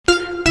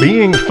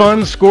Being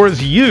fun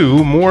scores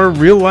you more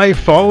real-life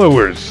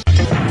followers.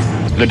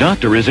 The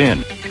doctor is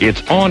in.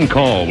 It's On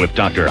Call with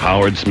Dr.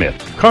 Howard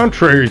Smith.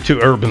 Contrary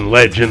to urban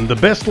legend, the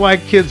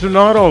best-liked kids are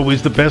not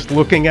always the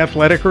best-looking,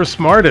 athletic, or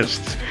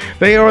smartest.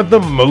 They are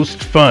the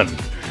most fun.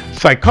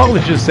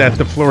 Psychologists at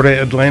the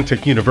Florida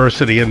Atlantic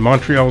University and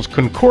Montreal's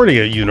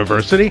Concordia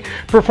University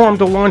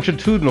performed a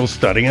longitudinal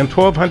study on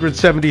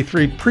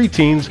 1,273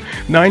 preteens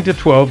 9 to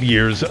 12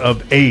 years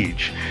of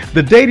age.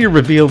 The data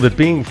revealed that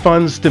being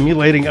fun,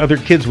 stimulating other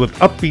kids with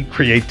upbeat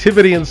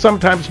creativity and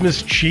sometimes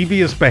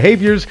mischievous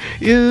behaviors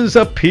is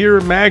a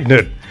peer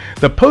magnet.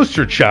 The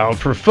poster child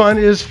for fun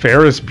is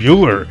Ferris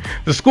Bueller.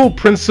 The school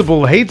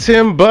principal hates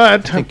him,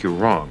 but... I think you're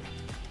wrong.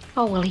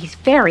 Oh, well, he's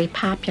very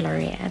popular,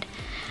 Ed.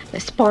 The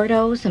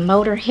sportos, the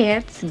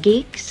motorheads,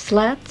 geeks,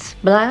 sluts,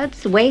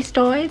 bloods,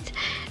 wastoids,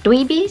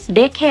 dweebies,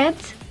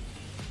 dickheads.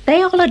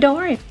 They all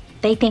adore him.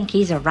 They think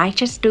he's a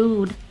righteous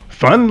dude.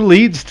 Fun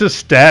leads to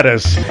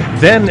status.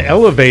 Then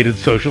elevated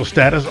social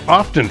status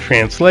often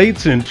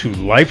translates into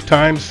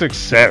lifetime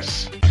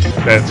success.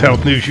 That's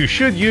health news you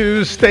should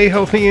use. Stay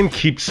healthy and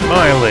keep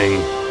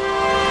smiling.